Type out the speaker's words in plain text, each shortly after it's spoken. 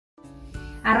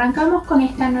Arrancamos con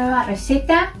esta nueva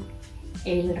receta,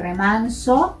 el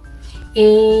remanso.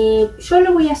 Yo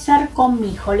lo voy a hacer con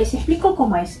mi hijo, les explico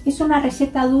cómo es. Es una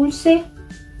receta dulce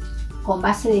con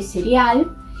base de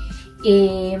cereal.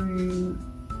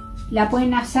 La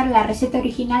pueden hacer, la receta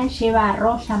original lleva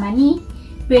arroz y maní,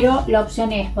 pero la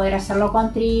opción es poder hacerlo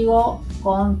con trigo,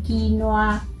 con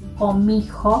quinoa, con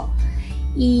mijo.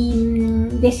 Y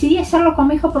decidí hacerlo con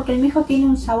mijo porque el mijo tiene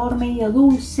un sabor medio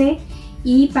dulce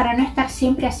y para no estar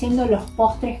siempre haciendo los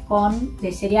postres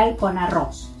de cereal con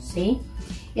arroz, ¿sí?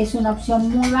 Es una opción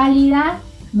muy válida,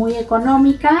 muy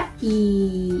económica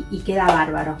y queda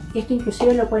bárbaro. Esto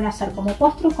inclusive lo pueden hacer como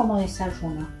postre o como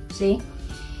desayuno, ¿sí?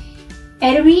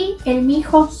 Herví el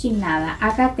mijo sin nada.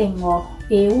 Acá tengo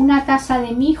una taza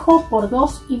de mijo por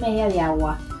 2,5 de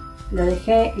agua.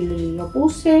 Lo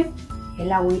puse,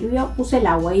 el agua hirvió, puse el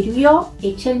agua, hirvió,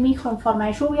 eché el mijo en forma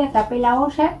de lluvia, tapé la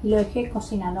olla y lo dejé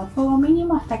cocinando a fuego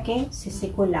mínimo hasta que se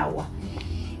secó el agua.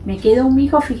 Me quedó un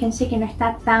mijo, fíjense que no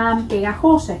está tan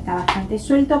pegajoso, está bastante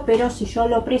suelto, pero si yo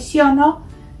lo presiono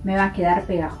me va a quedar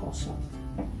pegajoso.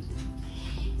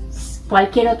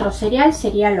 Cualquier otro cereal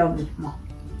sería lo mismo.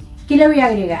 ¿Qué le voy a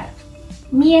agregar?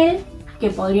 Miel,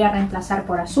 que podría reemplazar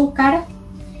por azúcar,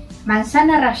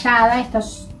 manzana rallada,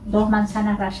 estas 2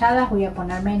 manzanas ralladas, voy a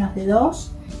poner menos de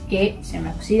 2, que se me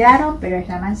oxidaron, pero es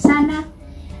la manzana.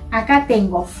 Acá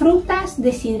tengo frutas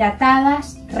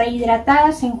deshidratadas,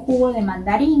 rehidratadas en jugo de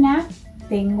mandarina.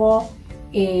 Tengo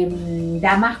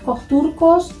damascos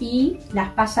turcos y las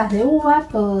pasas de uva,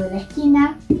 todo de la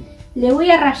esquina. Le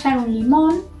voy a rallar un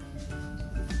limón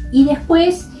y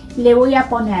después le voy a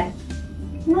poner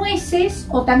nueces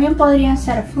o también podrían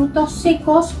ser frutos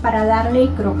secos para darle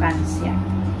crocancia.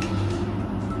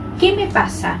 ¿Qué me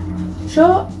pasa?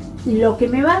 Lo que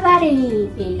me va a dar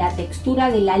la textura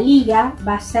de la liga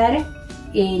va a ser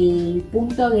el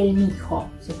punto del mijo.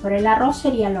 Si fuera el arroz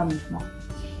sería lo mismo.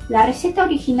 La receta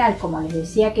original, como les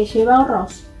decía que lleva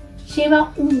arroz,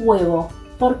 lleva un huevo.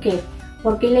 ¿Por qué?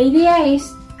 Porque la idea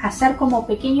es hacer como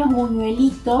pequeños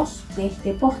buñuelitos de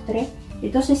este postre.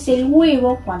 Entonces el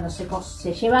huevo, cuando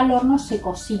se lleva al horno, se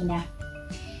cocina.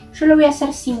 Yo lo voy a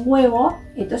hacer sin huevo,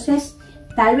 entonces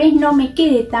tal vez no me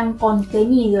quede tan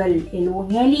contenido el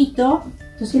buñuelito.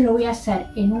 Entonces lo voy a hacer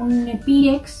en un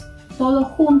pirex, todo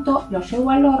junto, lo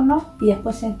llevo al horno y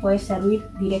después se puede servir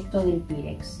directo del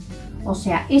pirex. O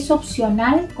sea, es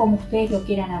opcional como ustedes lo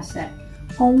quieran hacer.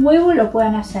 Con huevo lo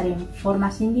pueden hacer en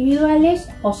formas individuales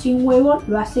o sin huevo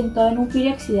lo hacen todo en un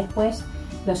pirex y después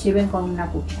lo sirven con una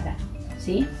cuchara.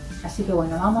 ¿Sí? Así que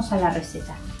bueno, vamos a la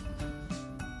receta.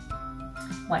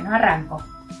 Bueno, arranco.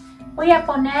 Voy a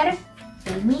poner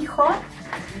el mijo.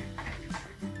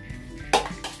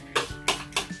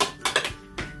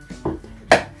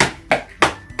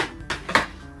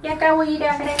 Y acá voy a ir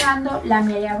agregando la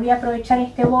miel. Voy a aprovechar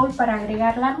este bowl para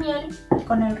agregar la miel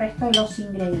con el resto de los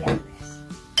ingredientes.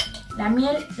 La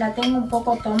miel la tengo un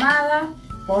poco tomada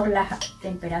por la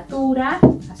temperatura,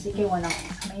 así que bueno,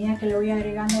 a medida que le voy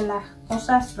agregando las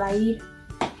cosas va a ir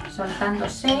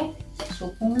soltándose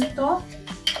su punto.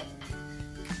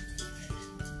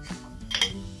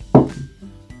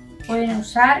 Pueden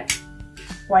usar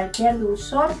cualquier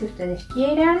dulzor que ustedes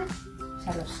quieran,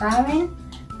 ya lo saben.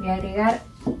 Voy a agregar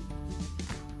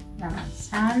la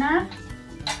manzana.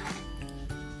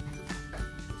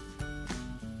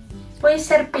 Puede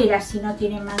ser pera si no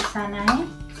tiene manzana, no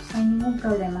hay ningún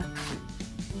problema.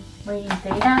 Voy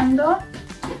integrando.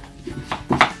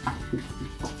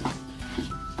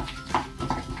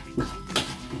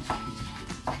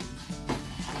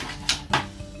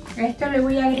 A esto le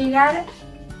voy a agregar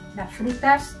las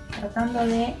frutas tratando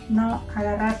de no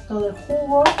agarrar todo el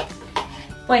jugo.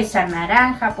 Puede ser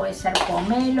naranja, puede ser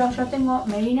pomelo.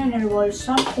 Me vino en el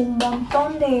bolsón un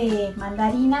montón de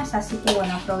mandarinas, así que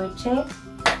bueno, aproveché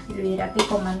y lo hidraté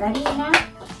con mandarina.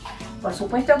 Por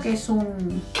supuesto que es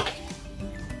un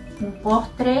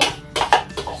postre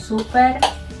súper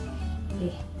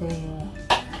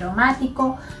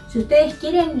aromático. Si ustedes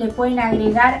quieren le pueden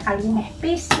agregar alguna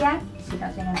especia, si no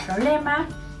tienen problema.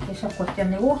 Eso es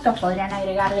cuestión de gustos. Podrían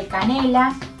agregarle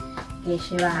canela, que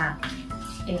lleva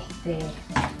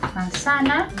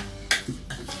manzana.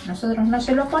 Nosotros no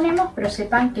se lo ponemos, pero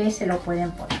sepan que se lo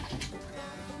pueden poner.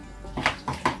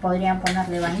 Podrían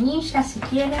ponerle vainilla si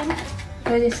quieren.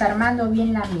 Estoy desarmando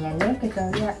bien la miel, que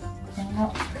todavía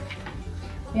tengo.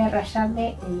 Voy a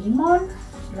rallarle el limón.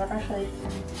 Lo rayo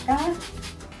directamente acá.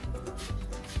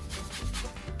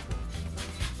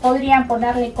 Podrían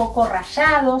ponerle coco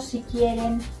rallado si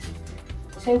quieren.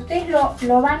 O sea, ustedes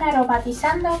lo van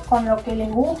aromatizando con lo que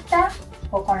les gusta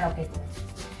o con lo que quieran.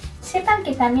 Sepan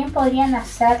que también podrían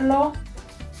hacerlo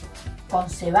con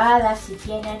cebada si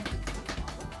tienen,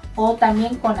 o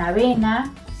también con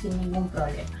avena sin ningún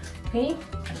problema. ¿Okay?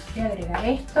 Voy a agregar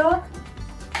esto.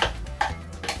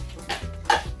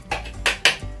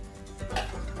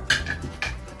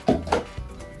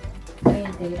 Voy a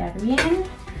integrar bien.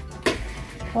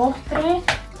 Postre.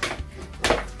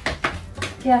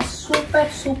 Queda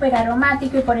súper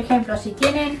aromático. Y por ejemplo, si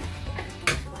tienen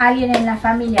alguien en la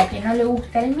familia que no le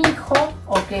gusta el mijo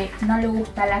o que no le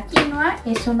gusta la quinoa,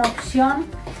 es una opción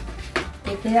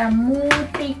que queda muy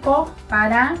rico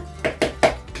para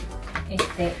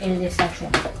el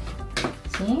desayuno.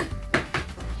 ¿Sí?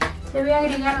 Le voy a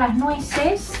agregar las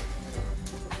nueces.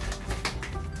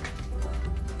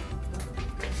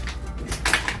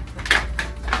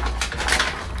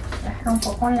 Un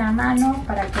poco en la mano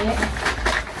para que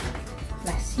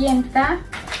la sienta.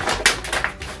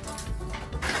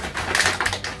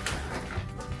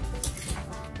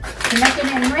 Si no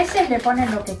tienen nueces, le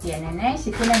ponen lo que tienen, ¿eh?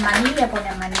 Si tienen maní, le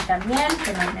ponen maní también,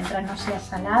 pero mientras no sea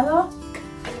salado.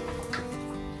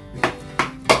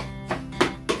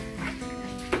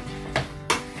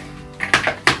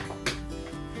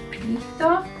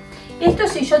 Listo. Esto,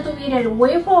 si yo tuviera el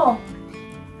huevo,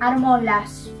 armo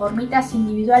las formitas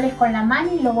individuales con la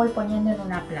mano y lo voy poniendo en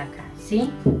una placa,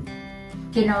 ¿sí?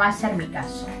 Que no va a ser mi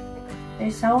caso.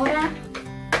 Entonces ahora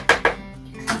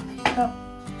esto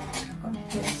con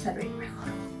esto va a servir mejor.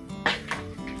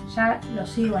 Ya lo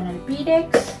sirvo en el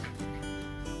Pirex.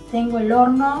 Tengo el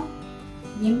horno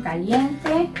bien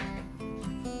caliente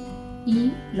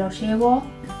y lo llevo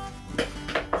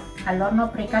al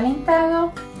horno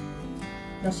precalentado,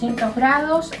 200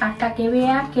 grados, hasta que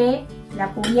vea que la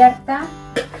cubierta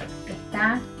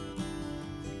está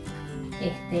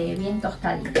bien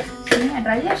tostadita, ¿sí? En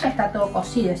realidad ya está todo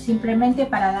cocido, es simplemente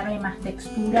para darle más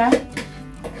textura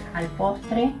al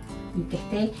postre y que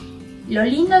esté. Lo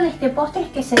lindo de este postre es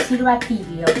que se sirva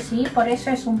tibio, ¿sí? Por eso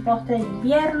es un postre de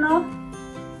invierno,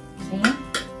 ¿sí?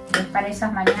 Es para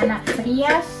esas mañanas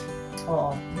frías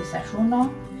o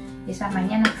desayuno, esas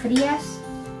mañanas frías,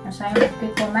 no sabemos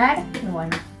qué comer y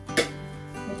bueno,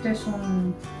 esto es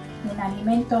un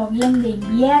alimento bien de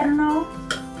invierno,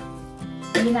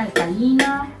 bien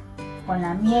alcalino, con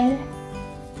la miel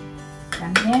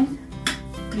también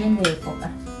bien de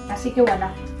época. Así que bueno,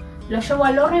 lo llevo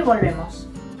al horno y volvemos.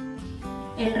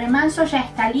 El remanso ya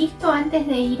está listo. Antes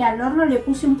de ir al horno le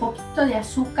puse un poquito de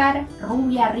azúcar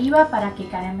rubia arriba para que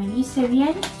caramelice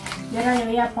bien. Y ahora le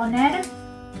voy a poner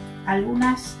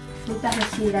algunas frutas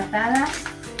deshidratadas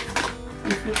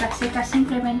y frutas secas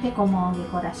simplemente como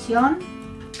decoración.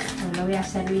 Lo voy a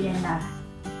servir en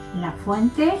la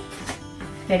fuente,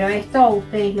 pero esto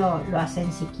ustedes lo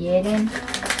hacen si quieren,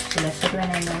 se lo sirven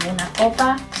en alguna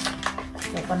copa,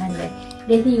 le ponen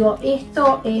les digo,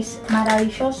 esto es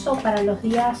maravilloso para los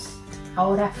días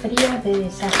ahora fríos de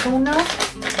desayuno.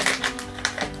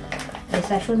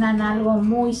 Desayunan algo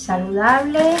muy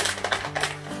saludable,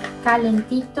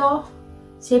 calentito.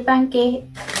 Sepan que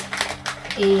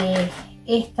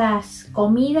estas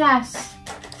comidas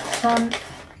son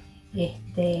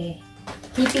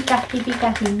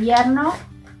típicas de invierno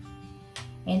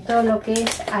en todo lo que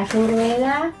es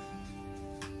ayurveda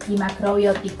y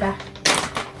macrobiótica.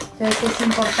 Entonces es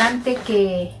importante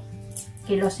que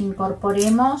los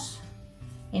incorporemos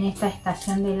en esta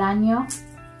estación del año,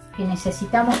 que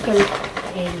necesitamos que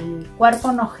el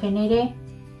cuerpo nos genere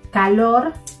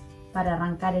calor para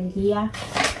arrancar el día,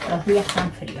 los días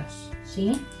tan fríos,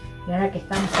 ¿sí? Y ahora que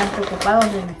estamos tan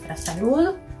preocupados de nuestra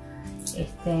salud,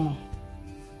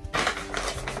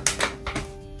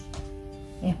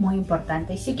 es muy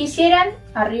importante. Y si quisieran,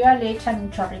 arriba le echan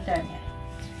un chorrito de miel.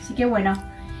 Así que bueno,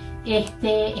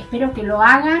 espero que lo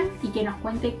hagan y que nos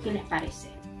cuenten qué les parece.